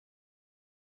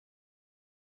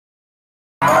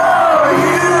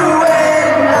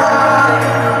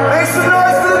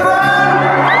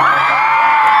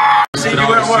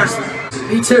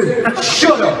Me too.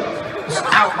 Shut up! It's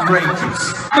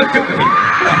outrageous. Look at me.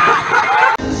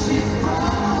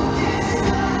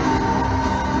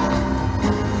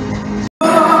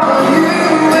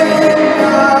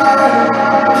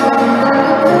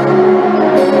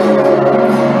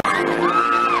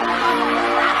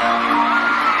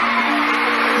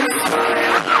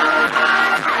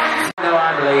 No,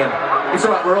 I'm Liam. It's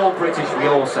alright, we're all British, we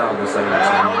all sound the same.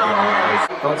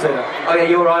 Don't say that. Oh yeah,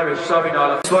 you're Irish, sorry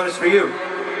Niallers. This one is for you.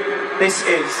 This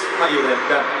is... Not you then,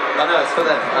 no. I know, it's for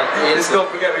them. Just don't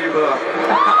forget where you belong.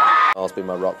 I'll be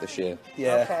my rock this year.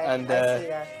 Yeah, okay, and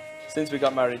since we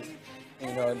got married,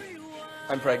 you know,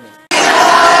 I'm pregnant.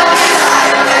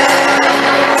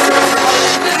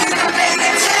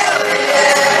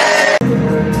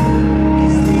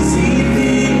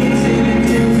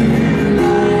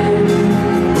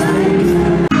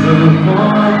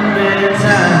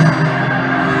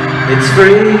 It's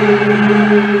freezing.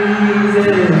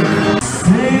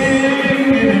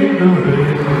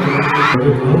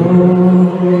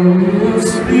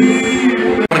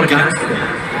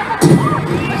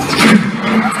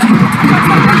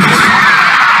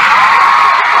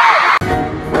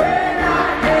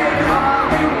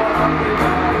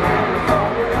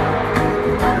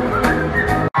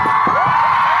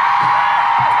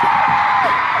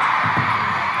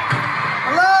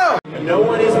 No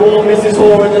one is more Mrs.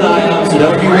 Horn than I am, so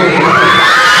don't you worry.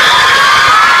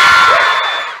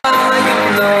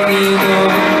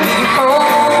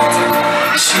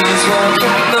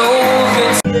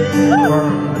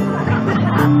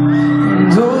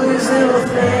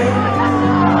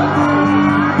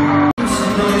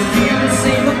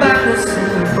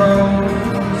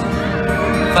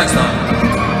 Thanks, Niall.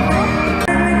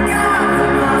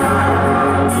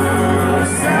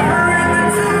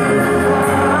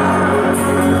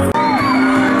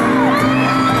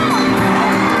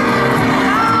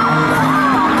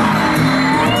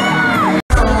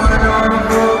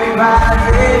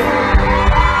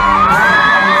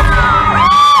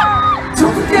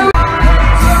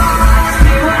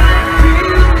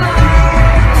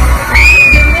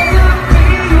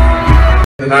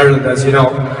 In Ireland, as you know.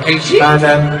 And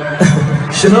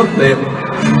shut up, babe.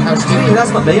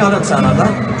 That's not me, I don't sound like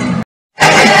that.